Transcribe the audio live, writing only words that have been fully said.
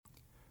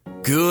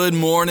Good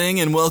morning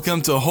and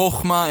welcome to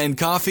Chochmah and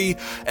Coffee,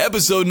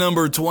 episode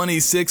number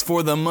 26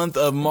 for the month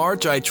of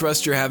March. I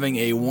trust you're having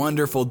a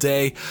wonderful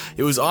day.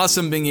 It was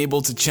awesome being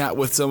able to chat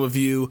with some of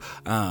you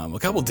a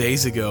couple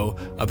days ago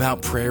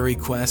about prayer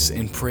requests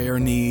and prayer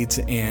needs.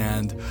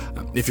 And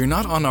if you're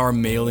not on our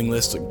mailing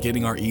list,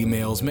 getting our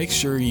emails, make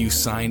sure you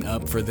sign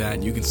up for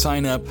that. You can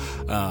sign up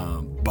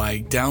by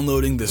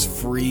downloading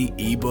this free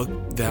ebook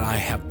that I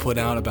have put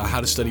out about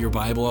how to study your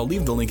Bible. I'll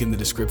leave the link in the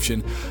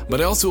description,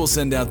 but I also will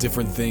send out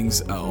different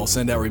things. I'll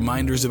send out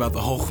reminders about the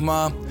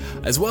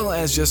Chochmah, as well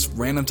as just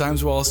random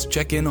times where I'll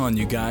check in on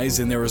you guys.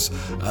 And there was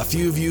a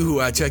few of you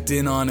who I checked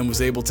in on and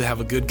was able to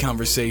have a good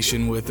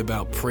conversation with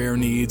about prayer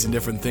needs and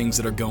different things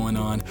that are going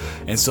on.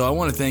 And so I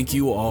want to thank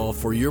you all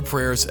for your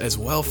prayers as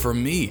well for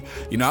me.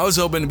 You know, I was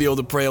hoping to be able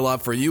to pray a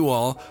lot for you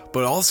all,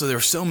 but also there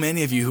are so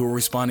many of you who are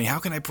responding, how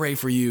can I pray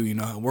for you? You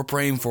know, we're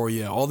praying for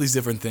you, all these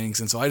different things.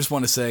 And so I just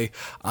want to say,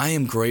 I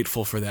am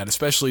grateful for that,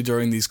 especially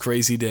during these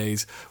crazy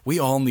days. We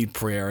all need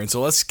prayer. And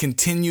so let's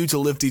continue to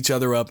lift each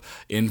other up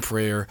in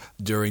prayer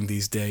during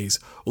these days.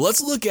 Well, let's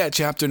look at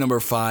chapter number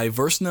 5,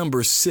 verse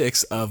number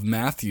 6 of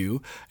Matthew.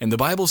 And the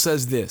Bible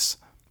says this: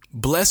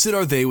 "Blessed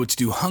are they which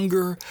do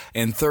hunger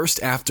and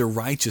thirst after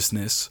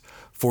righteousness,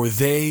 for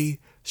they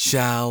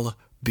shall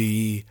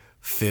be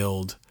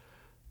filled."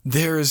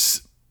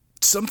 There's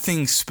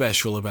something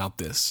special about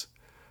this.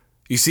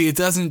 You see, it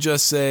doesn't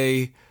just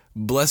say,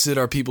 blessed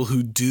are people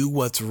who do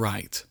what's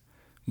right,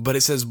 but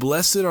it says,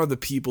 blessed are the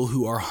people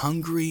who are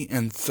hungry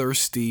and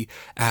thirsty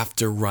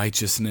after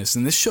righteousness.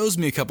 And this shows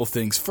me a couple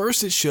things.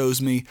 First, it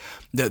shows me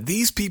that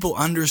these people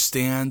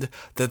understand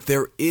that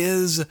there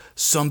is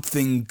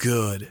something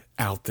good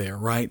out there,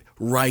 right?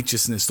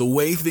 Righteousness, the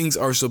way things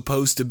are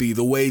supposed to be,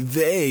 the way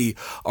they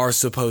are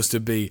supposed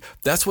to be.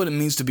 That's what it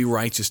means to be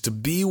righteous, to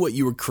be what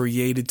you were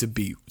created to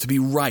be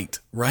right,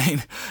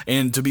 right?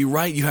 And to be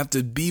right, you have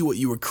to be what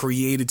you were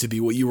created to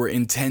be, what you were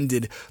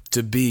intended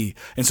to be.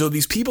 And so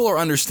these people are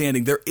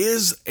understanding there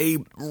is a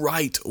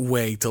right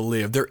way to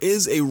live. There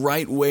is a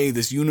right way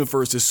this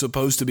universe is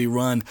supposed to be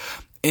run.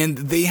 And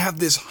they have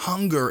this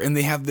hunger and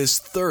they have this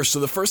thirst. So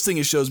the first thing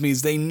it shows me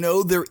is they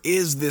know there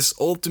is this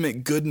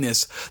ultimate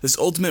goodness, this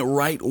ultimate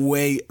right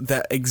way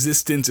that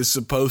existence is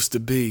supposed to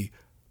be.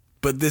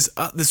 But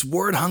this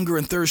word hunger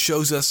and thirst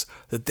shows us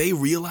that they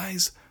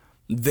realize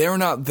they're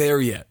not there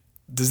yet.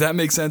 Does that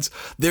make sense?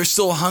 They're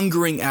still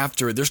hungering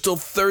after it. They're still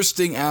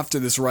thirsting after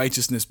this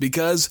righteousness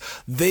because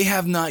they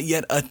have not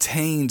yet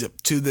attained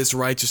to this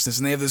righteousness.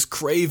 And they have this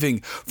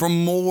craving for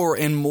more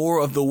and more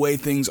of the way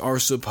things are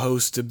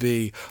supposed to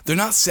be. They're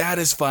not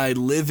satisfied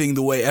living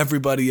the way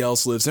everybody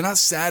else lives. They're not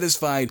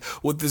satisfied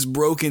with this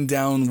broken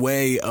down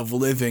way of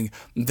living.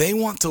 They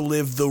want to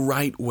live the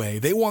right way.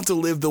 They want to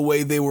live the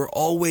way they were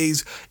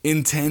always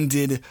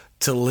intended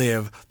to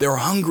live. They're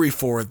hungry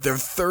for it. They're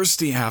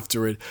thirsty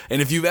after it.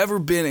 And if you've ever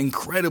been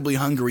incredibly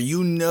hungry,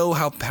 you know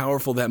how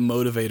powerful that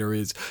motivator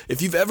is.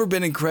 If you've ever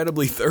been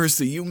incredibly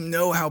thirsty, you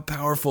know how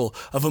powerful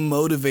of a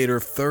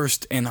motivator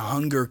thirst and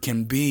hunger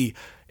can be.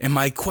 And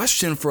my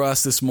question for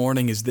us this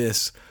morning is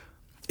this: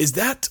 is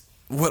that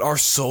what our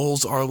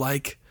souls are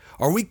like?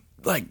 Are we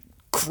like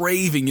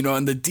craving,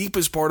 in the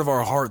deepest part of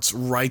our hearts,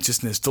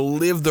 righteousness, to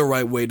live the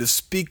right way, to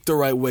speak the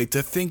right way,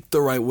 to think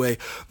the right way,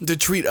 to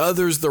treat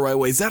others the right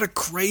way? Is that a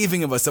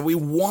craving of us, that we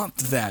want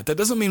that? That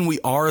doesn't mean we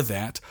are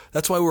that.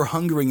 That's why we're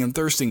hungering and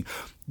thirsting.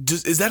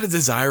 Is that a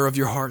desire of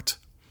your heart?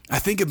 I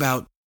think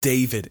about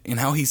David and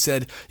how he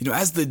said,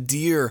 as the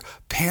deer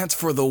pants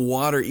for the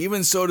water,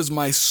 even so does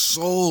my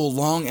soul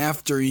long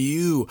after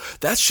you.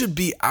 That should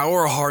be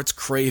our heart's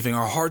craving,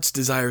 our heart's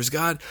desires.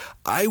 God,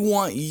 I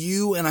want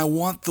you, and I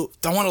want to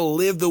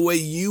live the way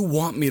you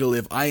want me to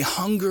live. I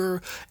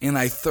hunger and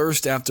I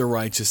thirst after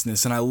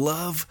righteousness. And I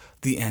love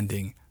the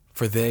ending,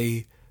 for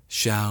they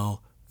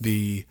shall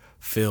be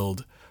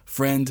filled.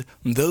 Friend,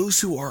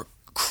 those who are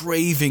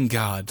craving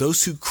God,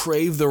 those who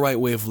crave the right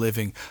way of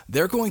living,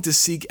 they're going to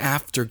seek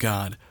after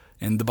God.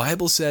 And the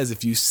Bible says,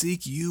 if you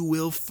seek, you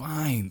will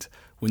find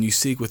when you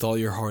seek with all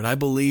your heart. I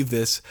believe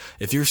this.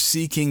 If you're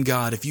seeking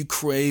God, if you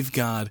crave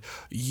God,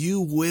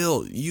 you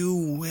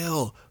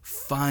will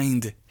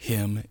find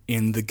Him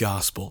in the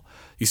gospel.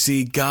 You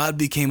see, God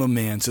became a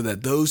man so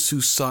that those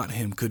who sought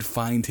Him could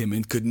find Him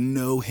and could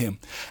know Him.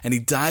 And He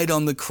died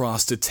on the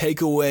cross to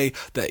take away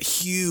that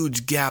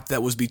huge gap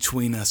that was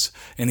between us.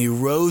 And He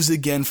rose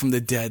again from the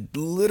dead,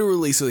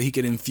 literally so that He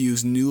could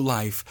infuse new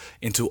life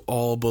into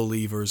all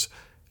believers.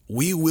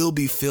 We will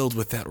be filled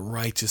with that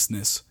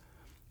righteousness.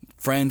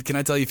 Friend, can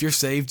I tell you, if you're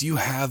saved, you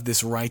have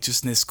this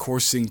righteousness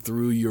coursing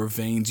through your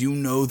veins. You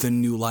know the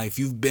new life.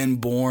 You've been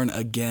born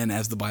again,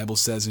 as the Bible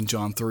says in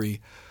John 3.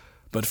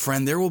 But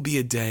friend, there will be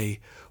a day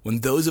when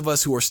those of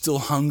us who are still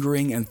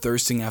hungering and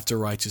thirsting after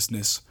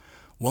righteousness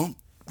won't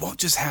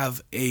just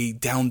have a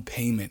down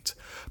payment,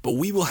 but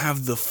we will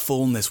have the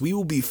fullness. We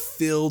will be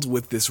filled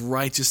with this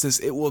righteousness.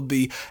 It will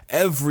be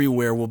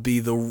everywhere, will be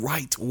the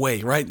right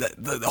way, right?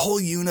 The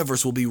whole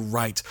universe will be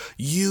right.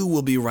 You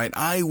will be right.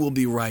 I will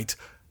be right.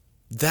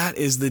 That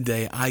is the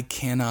day I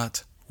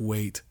cannot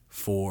wait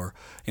for.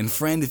 And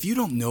friend, if you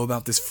don't know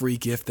about this free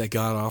gift that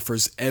God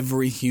offers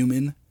every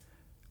human,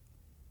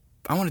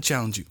 I want to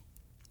challenge you.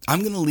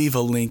 I'm going to leave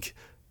a link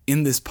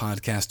in this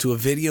podcast to a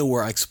video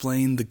where I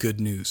explain the good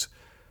news,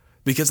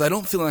 because I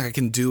don't feel like I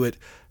can do it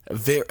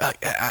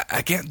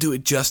I can't do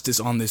it justice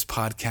on this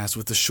podcast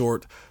with the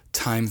short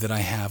time that I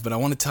have. But I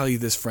want to tell you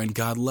this, friend.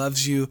 God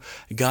loves you.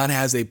 God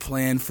has a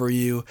plan for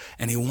you,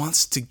 and He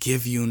wants to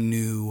give you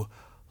new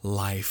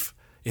life.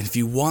 And if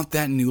you want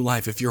that new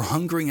life, if you're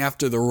hungering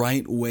after the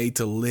right way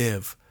to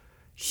live,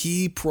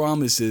 He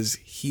promises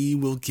He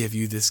will give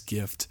you this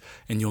gift,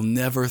 and you'll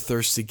never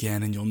thirst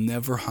again, and you'll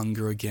never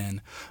hunger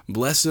again.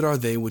 Blessed are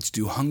they which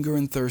do hunger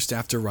and thirst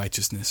after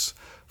righteousness,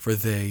 for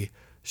they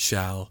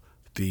shall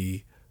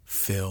be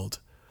filled.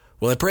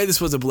 Well, I pray this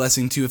was a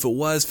blessing to you. If it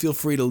was, feel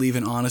free to leave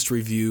an honest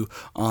review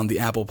on the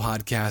Apple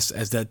Podcast,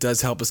 as that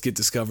does help us get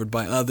discovered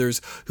by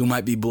others who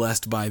might be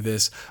blessed by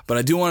this. But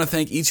I do want to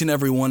thank each and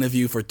every one of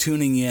you for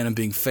tuning in and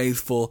being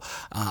faithful.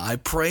 I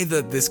pray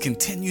that this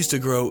continues to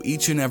grow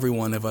each and every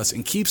one of us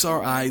and keeps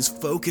our eyes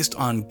focused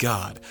on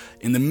God.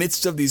 In the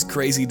midst of these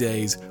crazy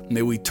days,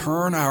 may we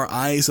turn our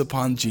eyes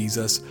upon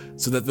Jesus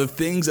so that the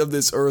things of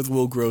this earth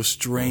will grow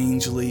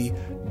strangely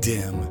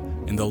dim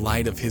in the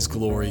light of His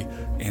glory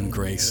and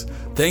grace.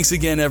 Thanks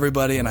again,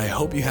 everybody, and I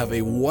hope you have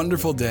a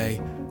wonderful day,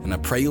 and I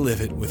pray you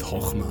live it with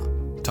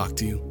Chokhmah. Talk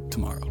to you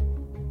tomorrow.